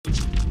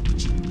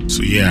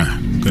So yeah,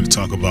 I'm going to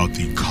talk about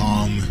the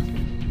calm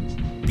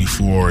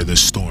before the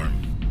storm.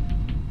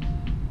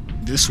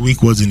 This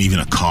week wasn't even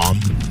a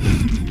calm.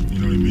 You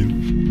know what I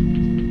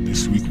mean?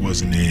 This week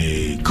wasn't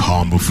a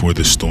calm before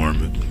the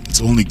storm. It's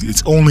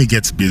only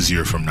gets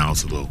busier from now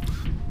till the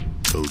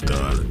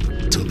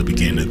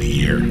beginning of the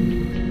year.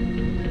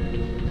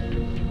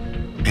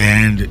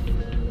 And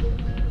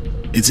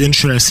it's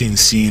interesting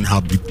seeing how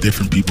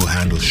different people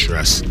handle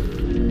stress.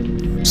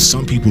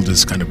 Some people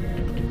just kind of,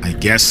 I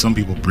guess some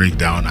people break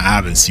down. I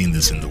haven't seen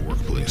this in the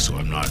workplace, so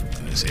I'm not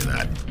going to say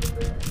that.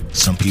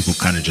 Some people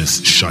kind of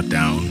just shut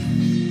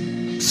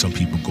down. Some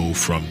people go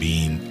from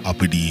being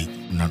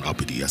not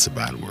uppity, that's a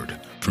bad word,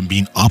 from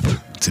being up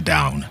to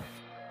down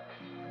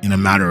in a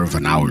matter of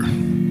an hour.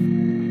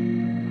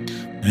 And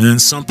then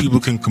some people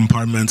can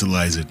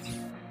compartmentalize it.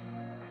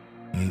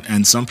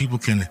 And some people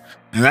can,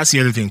 and that's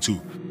the other thing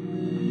too.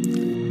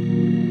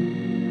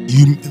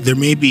 There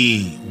may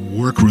be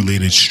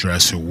work-related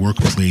stress or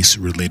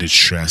workplace-related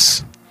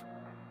stress.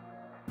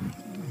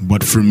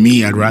 But for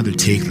me, I'd rather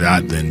take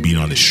that than being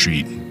on the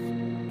street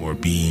or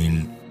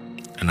being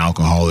an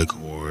alcoholic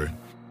or,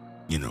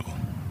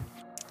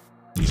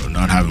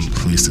 not having a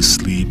place to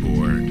sleep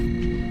or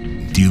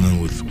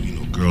dealing with,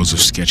 girls of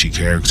sketchy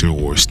character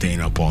or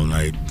staying up all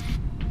night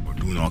or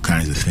doing all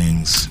kinds of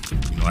things.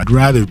 I'd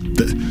rather,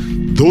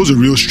 those are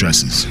real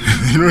stresses.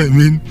 You know what I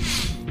mean?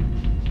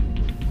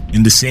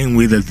 In the same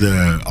way that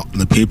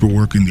the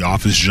paperwork in the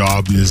office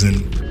job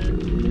isn't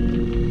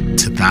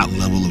to that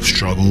level of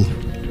struggle.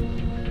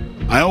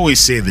 I always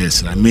say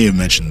this, and I may have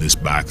mentioned this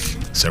back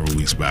several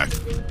weeks back.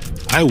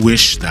 I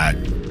wish that,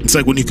 it's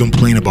like when you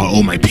complain about,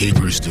 oh, my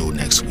paper is due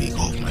next week.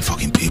 Oh, my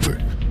fucking paper.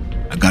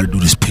 I gotta do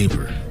this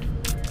paper.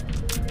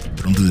 If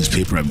I don't do this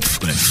paper, I'm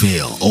gonna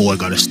fail. Oh, I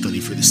gotta study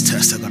for this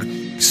test. I gotta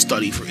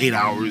study for 8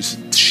 hours.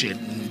 Shit,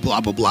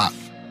 blah, blah, blah.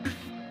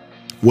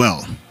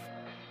 Well,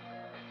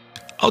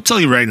 I'll tell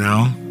you right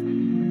now,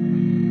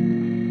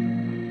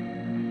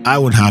 I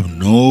would have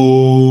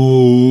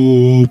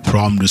no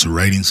problem just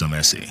writing some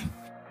essay.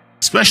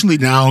 Especially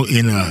now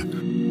in a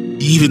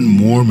even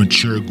more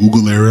mature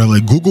Google era.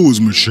 Like, Google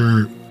was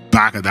mature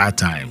back at that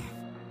time.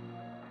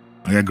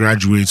 Like, I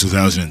graduated in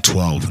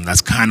 2012, and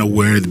that's kind of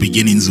where the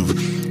beginnings of,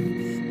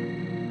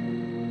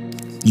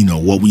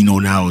 what we know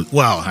now.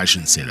 Well, I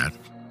shouldn't say that.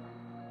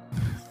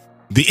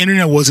 The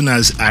internet wasn't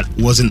as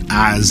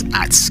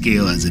at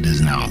scale as it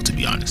is now, to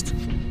be honest.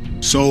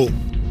 So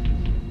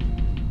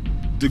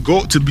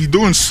to be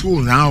doing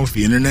school now with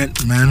the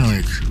internet, man,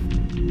 like,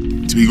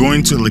 to be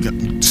going to, like,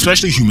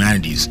 especially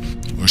humanities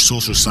or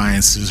social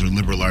sciences or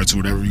liberal arts or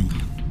whatever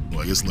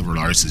I guess liberal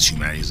arts is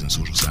humanities and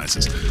social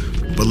sciences,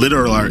 but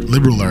liberal arts,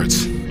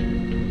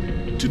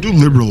 to do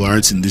liberal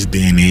arts in this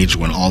day and age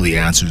when all the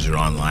answers are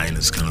online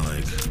is kind of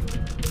like,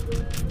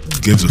 who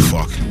gives a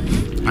fuck?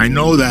 I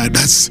know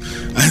that's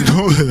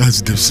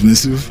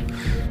dismissive,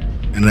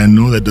 and I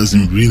know that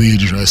doesn't really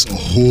address a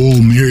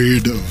whole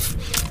myriad of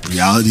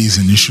realities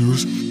and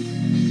issues.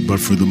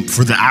 But for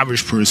the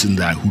average person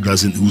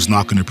who's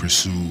not going to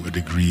pursue a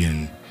degree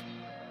in,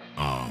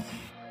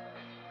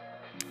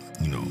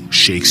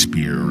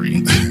 Shakespeare or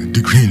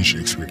degree in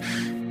Shakespeare,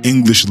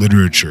 English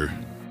literature,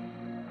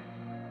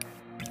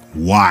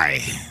 why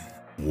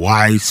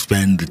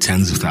spend the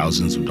tens of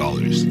thousands of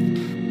dollars,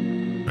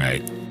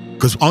 right?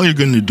 Because all you're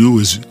going to do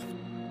is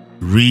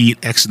read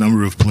X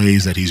number of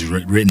plays that he's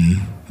written,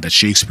 that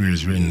Shakespeare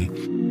has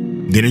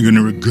written. Then you're going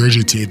to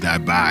regurgitate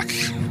that back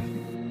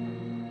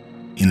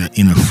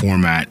in a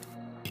format,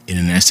 in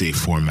an essay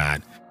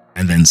format,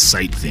 and then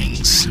cite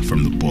things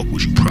from the book,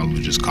 which you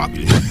probably just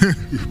copied.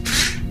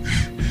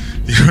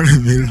 You know what I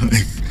mean?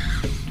 Like,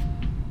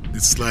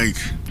 it's like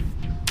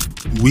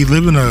we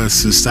live in a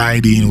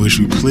society in which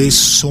we play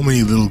so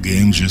many little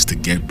games just to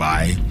get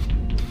by.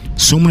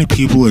 So many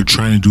people are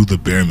trying to do the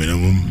bare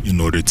minimum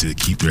in order to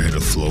keep their head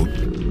afloat.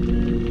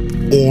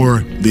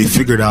 Or they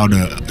figured out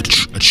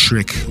a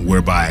trick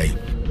whereby,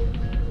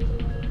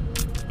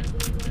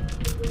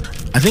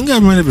 I think I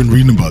might have been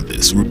reading about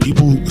this, where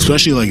people,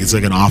 especially like it's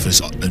like an office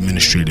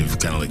administrative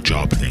kind of like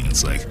job thing.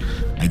 It's like,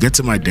 I get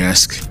to my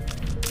desk,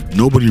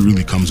 nobody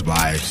really comes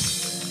by.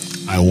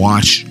 I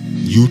watch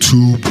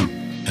YouTube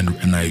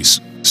and I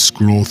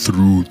scroll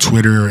through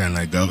Twitter and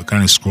I go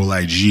kind of scroll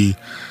IG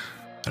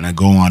and I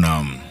go on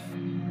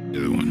the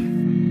other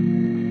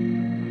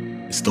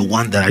one. It's the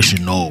one that I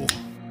should know.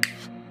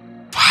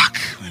 Fuck,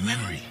 my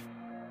memory.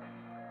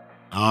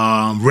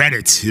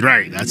 Reddit,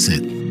 right? That's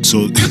it.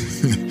 So,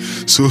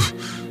 so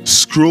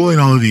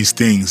scrolling all of these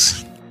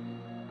things,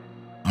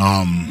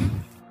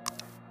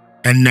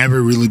 and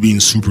never really being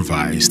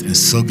supervised and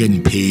still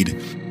getting paid.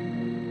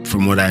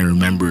 From what I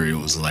remember, it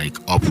was like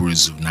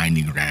upwards of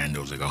 90 grand. It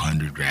was like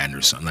 100 grand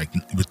or something. Like,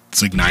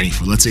 it's like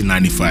 90, let's say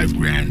 95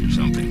 grand or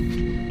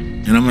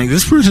something. And I'm like,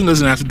 this person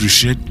doesn't have to do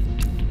shit.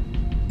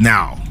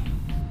 Now,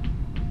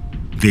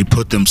 they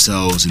put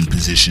themselves in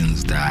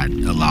positions that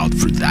allowed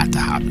for that to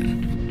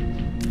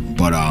happen.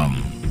 But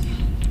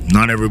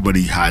not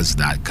everybody has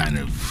that kind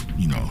of,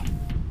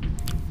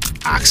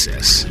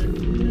 access.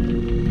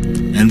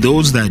 And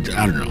those that,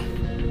 I don't know.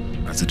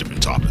 That's a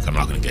different topic. I'm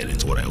not going to get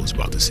into what I was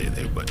about to say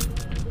there, but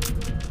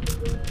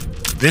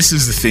this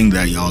is the thing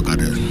that y'all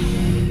gotta,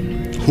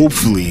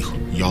 hopefully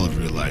y'all have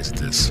realized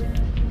this,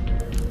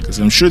 because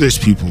I'm sure there's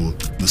people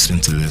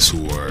listening to this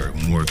who are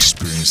more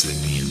experienced than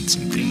me in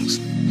some things,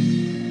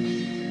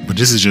 but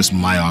this is just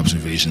my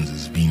observations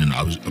as being an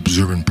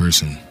observant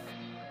person.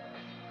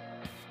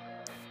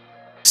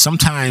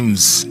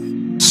 Sometimes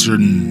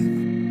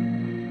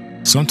certain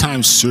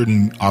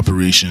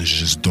operations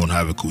just don't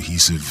have a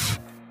cohesive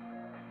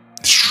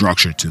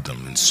structure to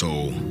them, and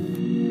so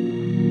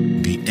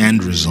the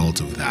end result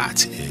of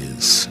that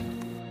is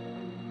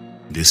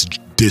this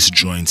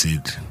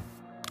disjointed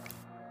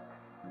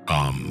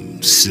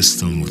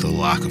system with a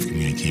lack of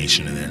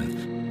communication, and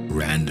then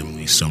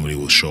randomly somebody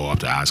will show up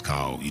to ask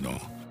how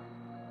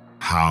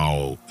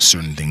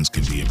certain things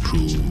can be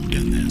improved,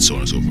 and then so on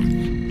and so forth.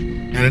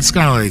 And it's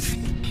kind of like,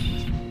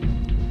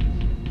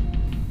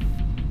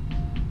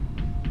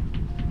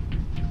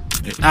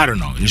 I don't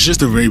know, it's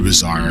just a very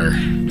bizarre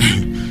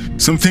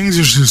some things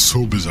are just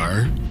so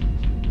bizarre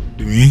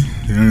to me,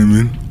 you know what I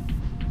mean?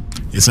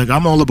 It's like,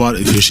 I'm all about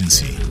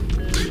efficiency.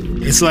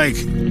 It's like,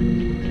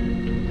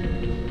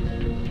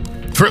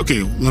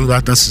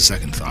 that's the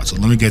second thought, so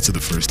let me get to the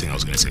first thing I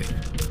was going to say.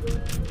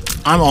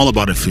 I'm all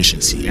about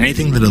efficiency.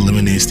 Anything that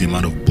eliminates the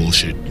amount of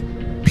bullshit,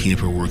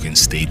 paperwork and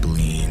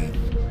stapling,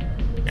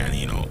 and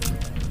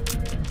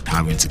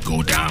having to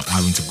go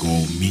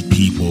meet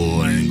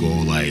people and go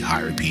like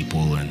hire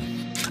people. And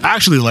I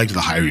actually liked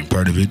the hiring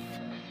part of it.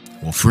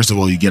 Well, first of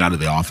all, you get out of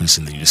the office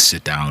and then you just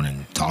sit down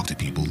and talk to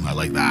people. I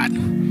like that.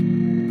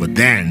 But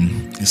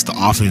then it's the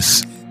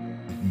office,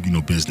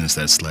 business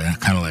that's like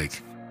kind of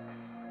like,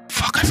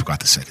 fuck, I forgot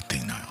the second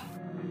thing now.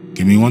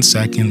 Give me 1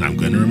 second. I'm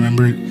going to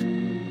remember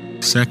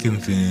it.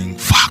 Second thing.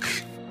 Fuck.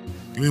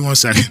 Give me 1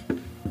 second.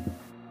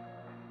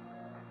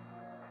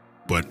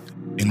 But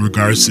in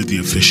regards to the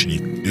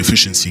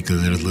efficiency,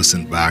 because I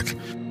listened back,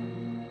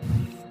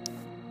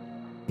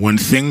 when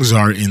things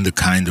are in the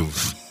kind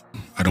of,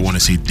 I don't want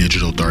to say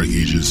digital dark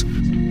ages,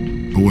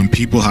 but when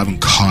people haven't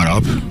caught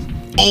up,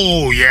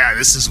 oh yeah,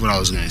 this is what I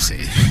was going to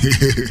say.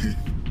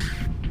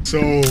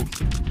 So,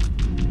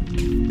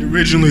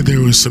 originally there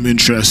was some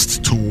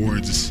interest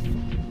towards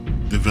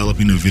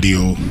developing a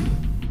video.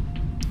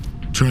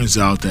 Turns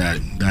out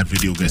that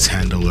video gets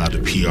handled out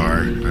of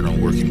PR. I don't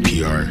work in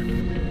PR.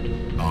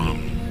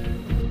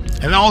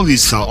 And all of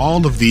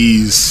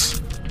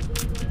these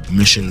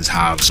missions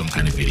have some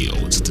kind of video.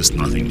 It's just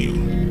nothing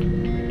new.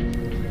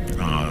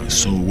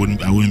 So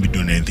I wouldn't be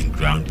doing anything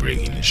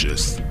groundbreaking. It's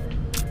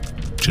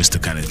just to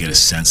kind of get a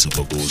sense of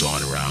what goes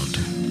on around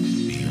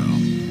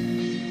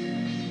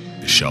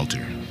the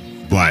shelter.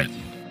 But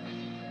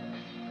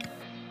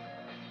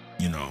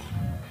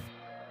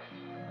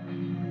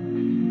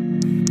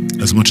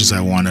as much as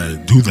I want to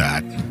do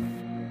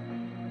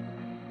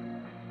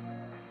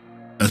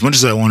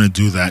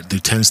that, there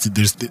tends to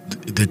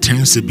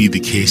be the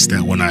case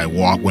that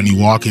when you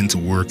walk into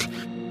work,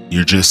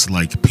 you're just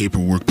like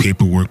paperwork,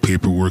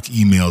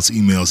 emails,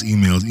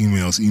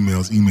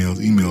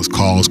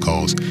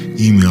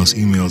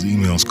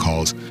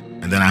 calls,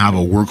 and then I have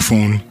a work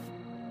phone,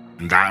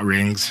 and that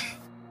rings,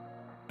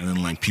 and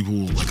then like people,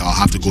 like I'll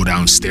have to go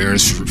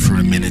downstairs for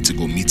a minute to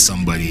go meet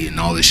somebody and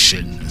all this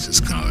shit. It's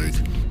just kind of like,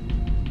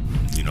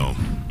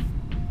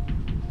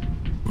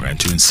 we're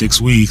entering 6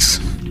 weeks,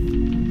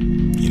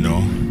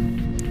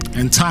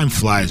 and time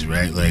flies,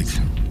 right? Like,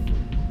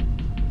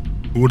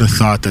 who would have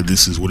thought that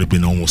would have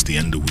been almost the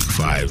end of week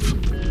 5?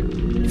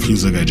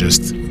 Feels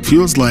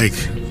like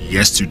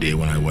yesterday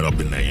when I went up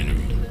in that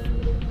interview.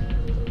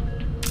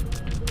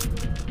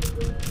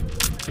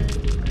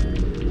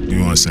 Give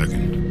me 1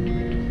 second.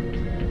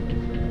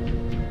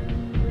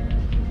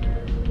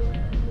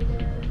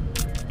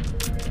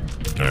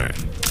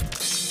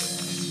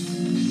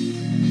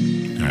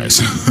 Alright,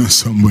 so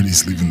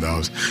somebody's leaving the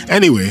house.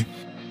 Anyway,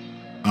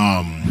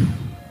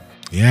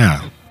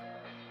 yeah.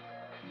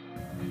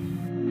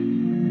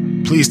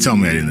 Please tell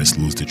me I didn't just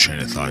lose the train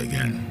of thought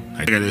again.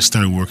 I think I just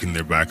started working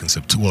there back in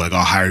September. Well, I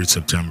got hired in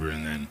September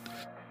and then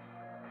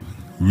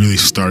really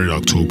started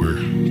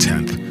October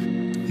 10th.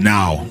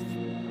 Now,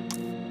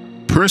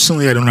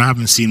 personally, I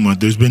haven't seen much.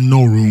 There's been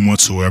no room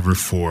whatsoever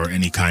for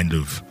any kind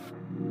of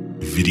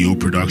video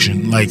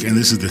production. Like, and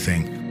this is the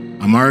thing.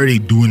 I'm already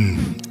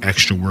doing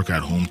extra work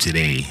at home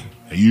today.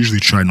 I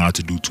usually try not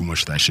to do too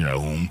much of that shit at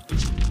home,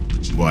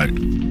 but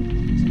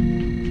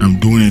I'm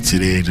doing it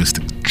today just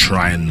to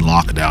try and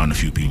lock down a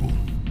few people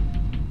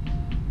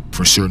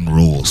for certain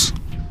roles.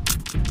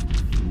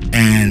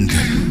 And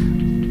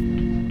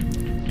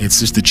it's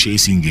just a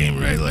chasing game,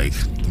 right? Like,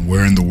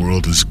 where in the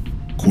world is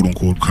quote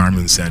unquote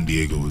Carmen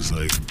Sandiego? Is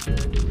like,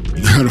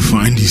 you gotta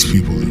find these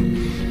people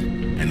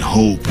and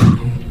hope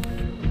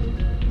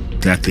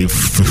that they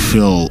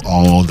fulfill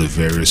all the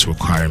various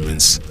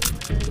requirements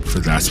for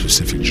that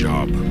specific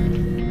job.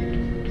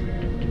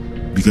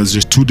 Because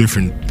there's two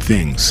different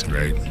things,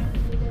 right?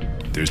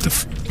 There's the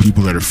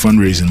people that are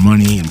fundraising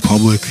money in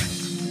public,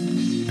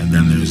 and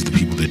then there's the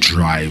people that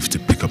drive to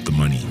pick up the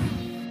money.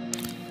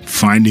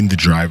 finding the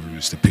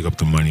drivers to pick up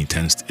the money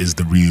is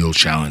the real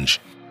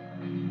challenge.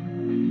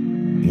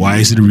 Why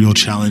is it a real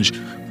challenge?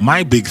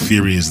 My big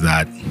theory is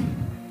that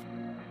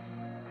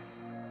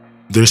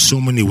there's so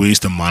many ways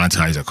to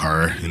monetize a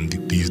car in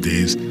these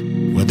days.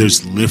 Whether it's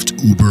Lyft,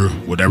 Uber,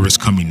 whatever's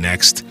coming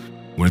next,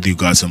 whether you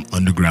got some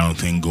underground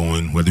thing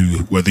going, whether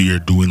you're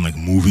doing like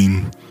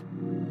moving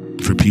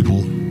for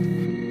people,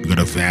 you got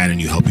a van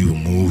and you help people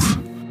move.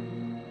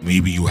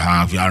 Maybe you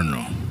have, I don't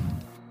know.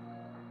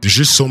 There's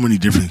just so many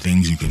different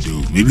things you can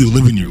do. Maybe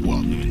live in your,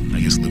 I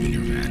guess live in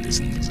your van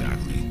isn't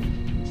exactly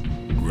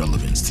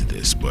relevant to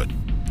this, but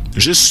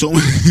there's just so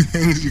many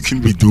things you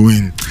can be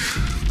doing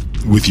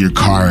with your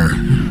car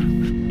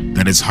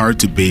that it's hard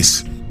to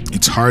base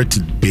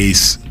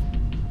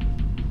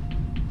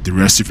the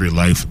rest of your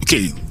life.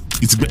 Okay,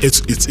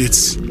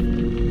 it's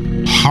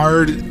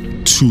hard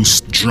to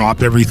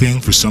drop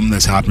everything for something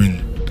that's happening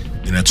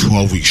in a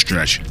 12-week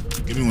stretch.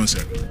 Give me 1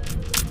 second.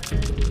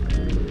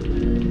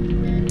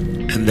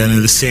 And then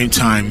at the same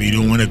time, you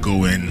don't want to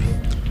go in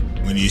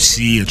when you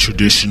see a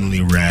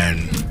traditionally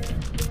ran,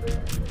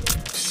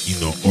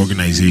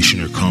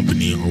 organization or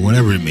company or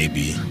whatever it may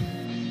be.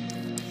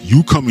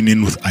 You coming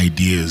in with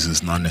ideas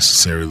is not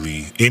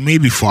necessarily, it may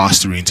be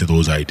fostering to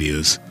those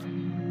ideas.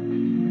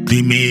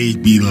 They may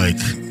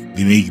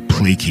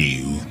placate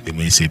you. They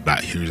may say,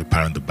 here's a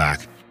pat on the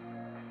back.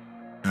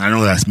 And I know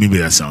maybe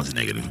that sounds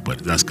negative, but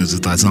that's because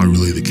that's not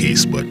really the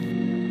case. But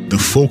the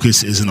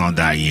focus isn't on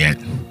that yet.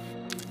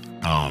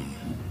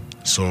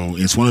 So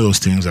it's one of those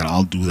things that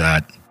I'll do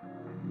that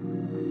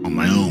on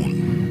my own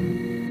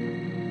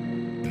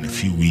in a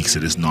few weeks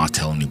and just not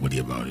tell anybody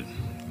about it.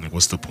 Like,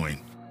 what's the point?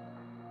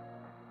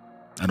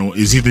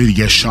 It's either they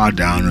get shot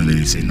down or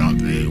they say no,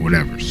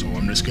 whatever. So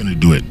I'm just gonna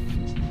do it.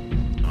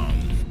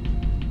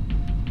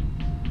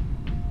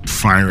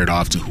 Fire it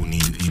off to who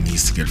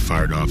needs to get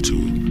fired off to,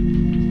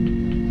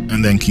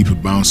 and then keep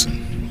it bouncing.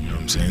 You know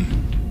what I'm saying?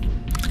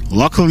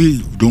 Luckily,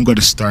 we don't got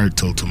to start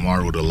till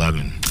tomorrow at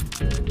 11,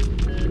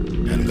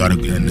 and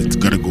it's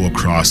gotta go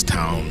across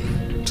town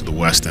to the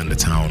west end of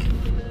town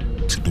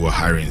to do a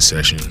hiring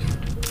session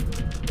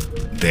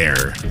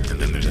there, and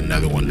then there's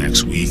another one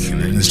next week,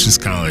 and then it's just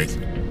kind of like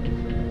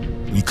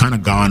we kind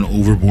of gone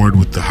overboard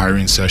with the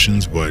hiring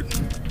sessions, but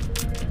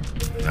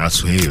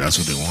that's what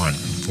they want.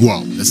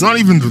 Well, it's not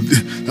even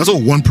that's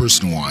what one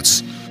person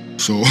wants.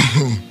 So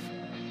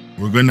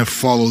we're gonna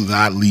follow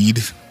that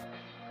lead,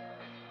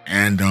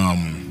 and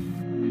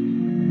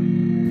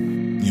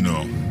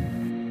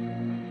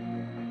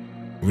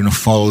we're gonna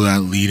follow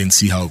that lead and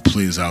see how it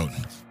plays out.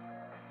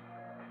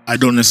 I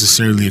don't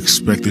necessarily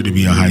expect there to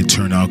be a high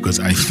turnout because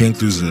I think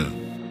there's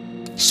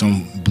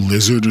some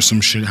blizzard or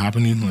some shit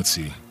happening. Let's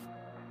see.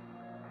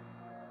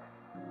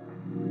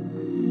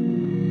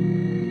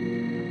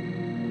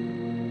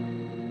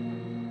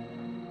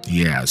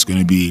 Yeah, it's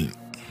gonna be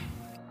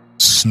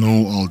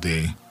snow all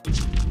day.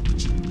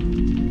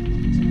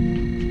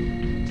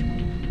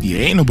 Yeah,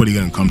 ain't nobody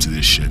gonna come to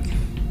this shit.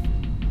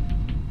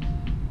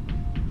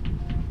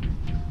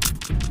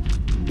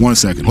 1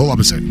 second, hold up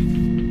a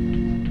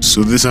second.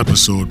 So this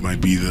episode might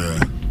be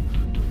the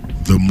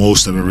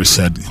most I've ever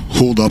said.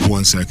 Hold up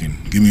 1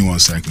 second. Give me 1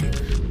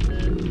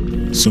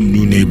 second. Some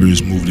new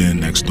neighbors moved in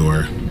next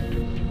door,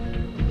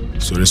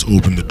 so I just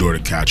opened the door to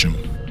catch them.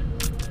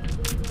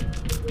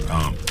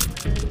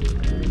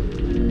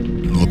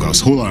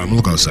 Hold on, I'm gonna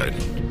look outside.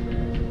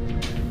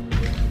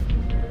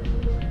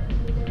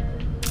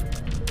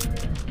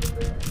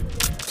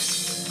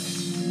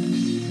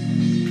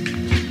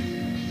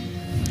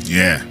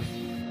 Yeah,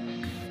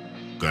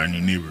 got a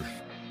new neighbor.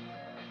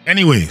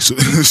 Anyway, so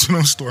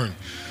no story.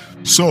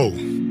 So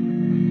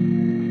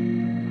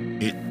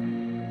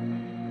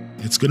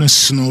it's gonna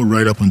snow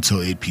right up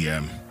until 8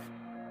 p.m.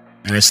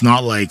 and it's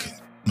not like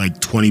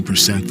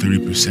 20%,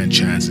 30%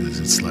 chances.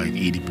 It's like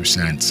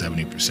 80%,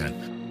 70%.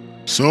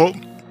 So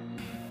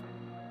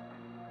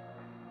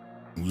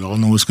we all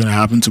know what's gonna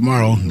happen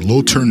tomorrow.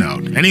 Low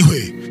turnout.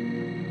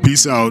 Anyway,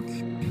 peace out.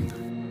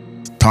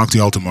 Talk to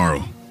y'all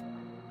tomorrow.